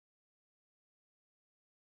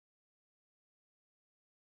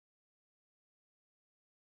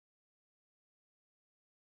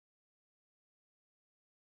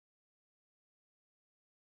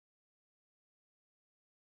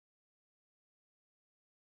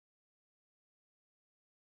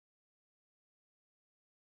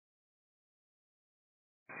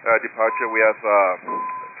Departure, we have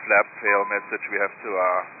flap fail message. We have to,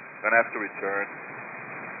 gonna have to return.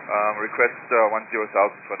 Request 10,000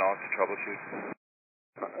 for now to troubleshoot.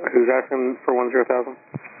 Who's asking for 10,000?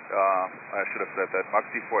 I should have said that. Mach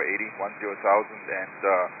C480, 10,000, and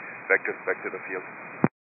vectors back to the field.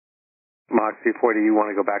 Mach C480, you want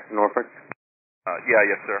to go back to Norfolk? Yeah,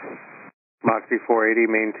 yes, sir. Mach C480,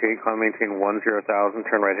 maintain 10,000, turn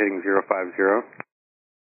right heading 050.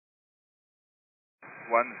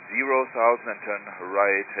 10,000 and turn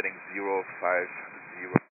right heading 050.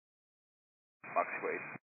 Mach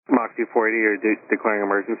C480. Mach C480, you're declaring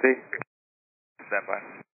emergency? Stand by.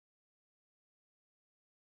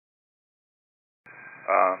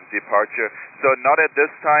 Departure. So not at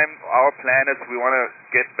this time. Our plan is we want to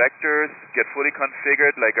get vectors, get fully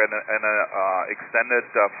configured, like an extended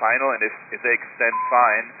final, and if they extend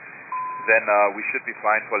fine, then we should be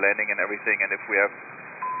fine for landing and everything. And if we have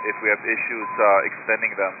issues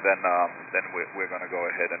extending them, then we're going to go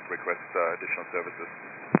ahead and request additional services.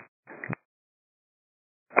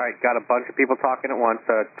 All right, got a bunch of people talking at once.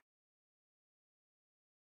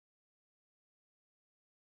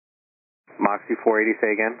 Mach C480,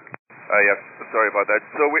 say again? Yes, sorry about that.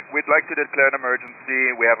 So we'd like to declare an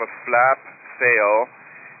emergency. We have a flap fail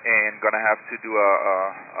and going to have to do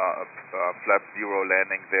a flap zero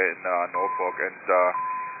landing there in Norfolk. And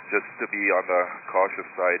just to be on the cautious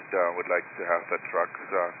side, would like to have the trucks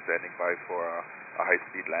standing by for a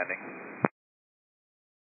high-speed landing.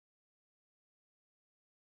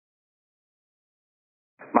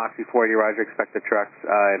 Mach C480, roger, expect the trucks,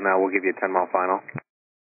 and we'll give you a 10-mile final.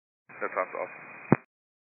 That sounds awesome.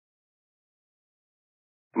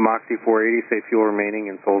 Mach C480, safe fuel remaining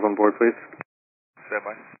and souls on board, please. Stand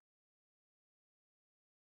by.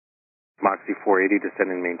 Mach C480, descend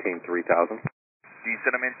and maintain 3,000.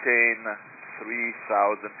 Descend and maintain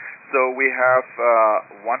 3,000. So we have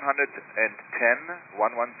 110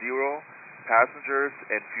 passengers,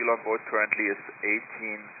 and fuel on board currently is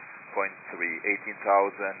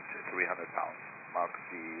 18,300 pounds. Mach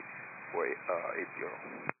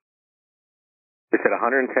C480. They said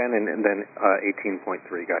 110 and then 18.3,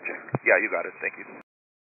 gotcha. Yeah, you got it, thank you.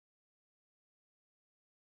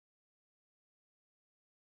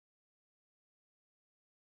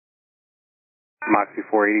 Mach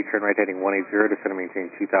C480, turn right heading 180, descend and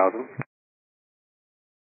maintain 2,000.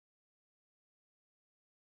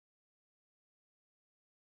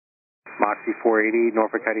 Mach C480,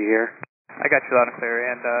 Norfolk, how do you hear? I got you loud and clear,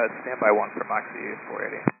 and standby 1 for Mach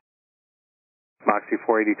C480. Mach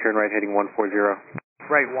C480, turn right heading 140.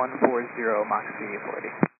 Right 140, Mach C480.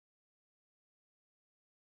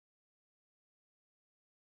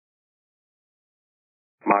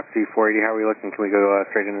 Mach C480, how are we looking? Can we go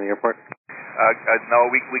straight into the airport? No,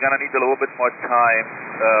 we're going to need a little bit more time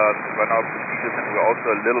to run our procedures, and we're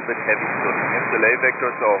also a little bit heavy, so we have delay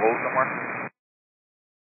vectors or hold somewhere.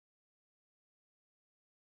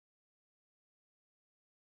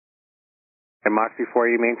 And Mach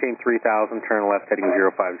C480, maintain 3,000, turn left heading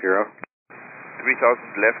 050. 3,000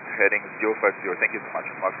 left heading 050. Thank you so much.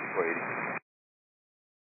 Mach C480.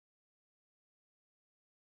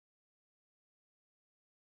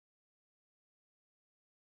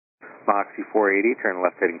 Mach C480, turn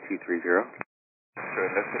left heading 230. Turn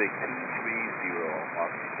left heading 230,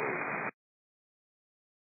 Mach C480.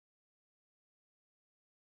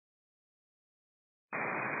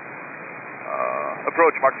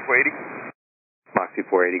 Approach Mach C480. Mach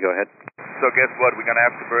C480, go ahead. So guess what? We're going to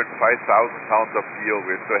have to burn 5,000 pounds of fuel.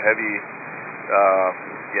 We're so heavy,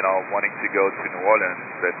 wanting to go to New Orleans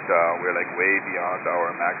that we're like way beyond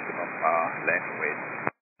our maximum landing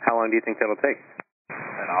weight. How long do you think that'll take?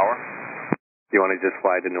 An hour. Do you want to just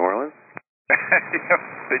fly to New Orleans? Yeah,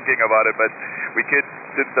 thinking about it, but we could,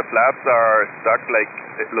 since the flaps are stuck like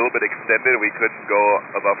a little bit extended, we couldn't go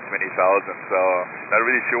above 20,000. So not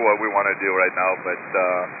really sure what we want to do right now, but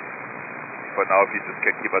for now, if you just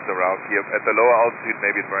can keep us around here at the lower altitude,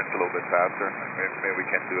 maybe it burns a little bit faster. Maybe we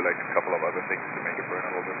can do like a couple of other things to make it burn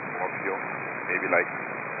a little bit more fuel. Maybe like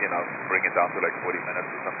bring it down to like 40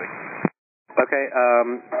 minutes or something. Okay.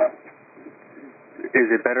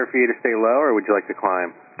 Is it better for you to stay low, or would you like to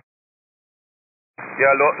climb?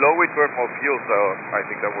 Yeah, low would burn more fuel, so I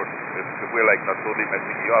think that works. If we're like not totally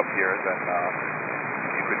messing you up here, then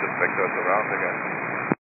you could just vector us around again.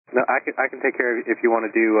 No, I can take care of it. If you want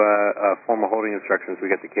to do formal holding instructions,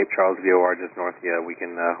 we got the Cape Charles VOR just north. Yeah, we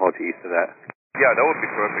can hold you east of that. Yeah, that would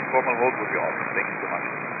be perfect. Formal hold would be awesome. Thank you so much.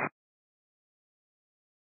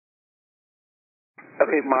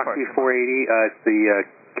 Okay, Mach C480, it's the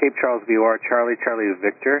Cape Charles VOR, Charlie, Charlie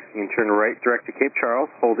Victor. You can turn right direct to Cape Charles,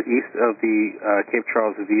 hold east of the Cape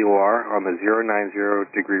Charles VOR on the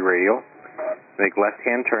 090-degree radial. Make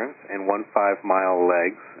left-hand turns and 15-mile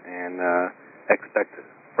legs, and expect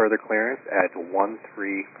further clearance at 1345.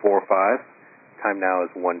 Time now is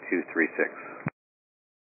 1236.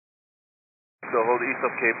 So hold east of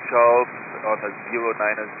Cape Charles on the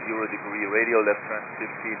 090-degree radial, left turn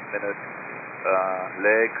 15-minute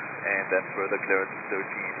legs, and then further clearance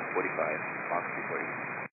 1345, Mach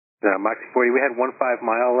 340. Mach 340, we had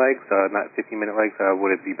 15-mile legs, not 15-minute legs.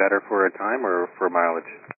 Would it be better for a time or for mileage?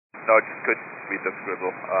 No, I just couldn't read the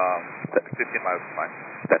scribble. 15 miles is fine.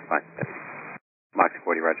 That's fine. Mach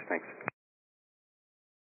 340, roger, thanks.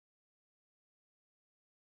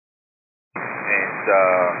 And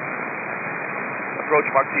approach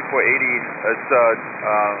Mach 480,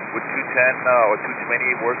 would 210 or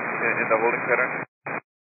 220 work in the holding pattern?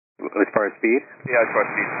 As far as speed? Yeah, as far as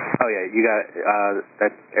speed. Oh yeah, you got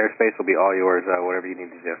that airspace will be all yours, whatever you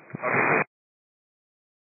need to do. Okay.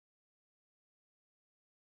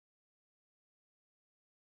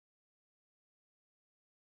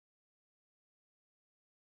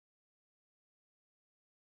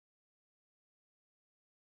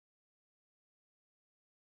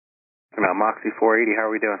 Now, Moxie 480, how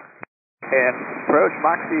are we doing? And approach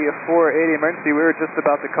Moxie 480 emergency, we were just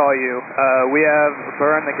about to call you. We have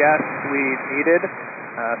burned the gas we needed,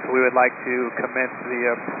 so we would like to commence the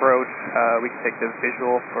approach. We can take the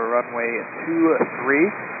visual for runway 23,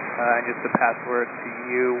 and just the password to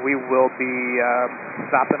you. We will be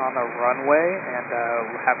stopping on the runway and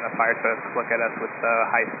having the fire trucks look at us with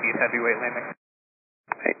high-speed heavyweight landing.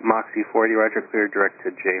 Hey, Moxie 480, roger, clear direct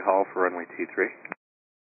to J Hall for runway 23.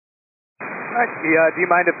 Alright, do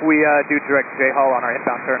you mind if we do direct J Hall on our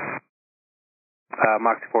inbound turn?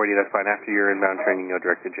 Moxie 480, that's fine. After your inbound turn, you can go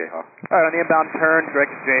direct to J Hall. Alright, on the inbound turn,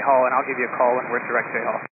 direct to J Hall, and I'll give you a call when we're direct J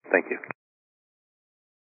Hall. Thank you.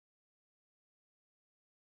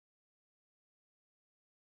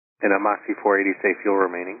 And Moxie 480, safe fuel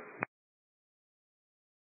remaining.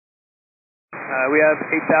 We have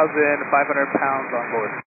 8,500 pounds on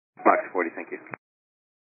board. Moxie 480, thank you.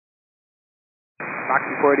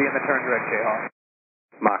 Moxie 480 in the turn direct J Hall.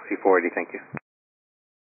 Moxie 480, thank you.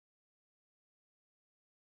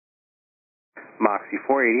 Moxie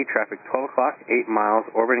 480, traffic 12 o'clock, 8 miles,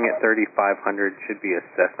 orbiting at 3,500, should be a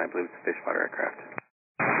Cessna, I believe it's a fish spotter aircraft.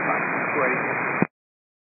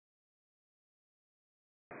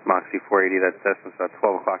 Moxie 480, that's Cessna, so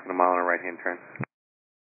 12 o'clock in a mile on a right-hand turn.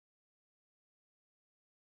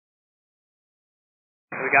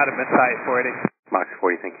 We got him inside 480. Moxie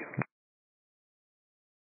 480, thank you.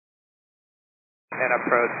 And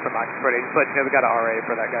approach for Moxie 480. Just let you know we got an RA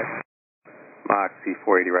for that guy. Moxie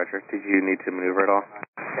 480, roger. Did you need to maneuver at all?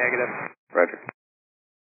 Negative. Roger.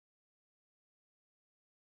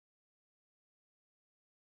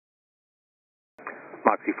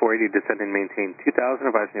 Moxie 480, descend and maintain 2,000,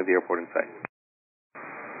 advising of the airport in sight.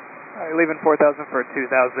 Alright, leaving 4,000 for 2,000,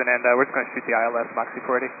 and we're just going to shoot the ILS, Moxie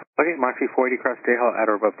 480. Okay, Moxie 480, cross J Hall at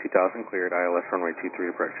or above 2,000, cleared ILS runway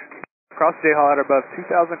 23 approach. Cross J Hall at or above 2,000,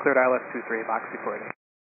 cleared ILS 23, Moxie 480.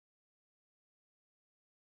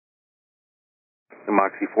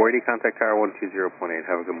 Moxie 480, contact tower 120.8.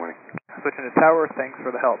 Have a good morning. Switching to tower, thanks for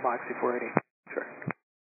the help, Moxie 480. Sure.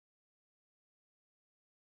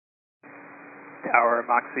 Tower,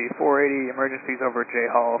 Moxie 480, emergencies over J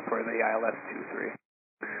Hall for the ILS 23.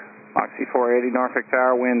 Moxie 480, Norfolk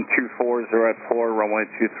Tower, wind 240 at 4, runway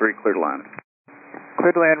 23, cleared line.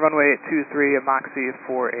 Clear to land runway 23 at Moxie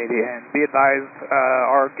 480, and be advised,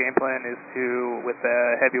 our game plan is to, with the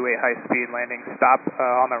heavyweight high-speed landing, stop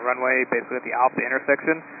on the runway, basically at the Alpha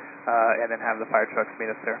intersection, and then have the fire trucks meet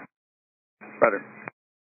us there. Roger.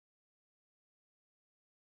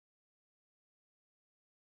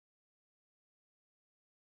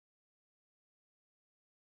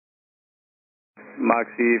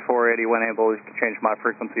 Moxie 480, when able, you can change my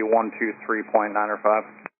frequency 123.9 or 5.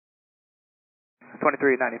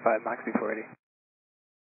 2395, Moxie 480.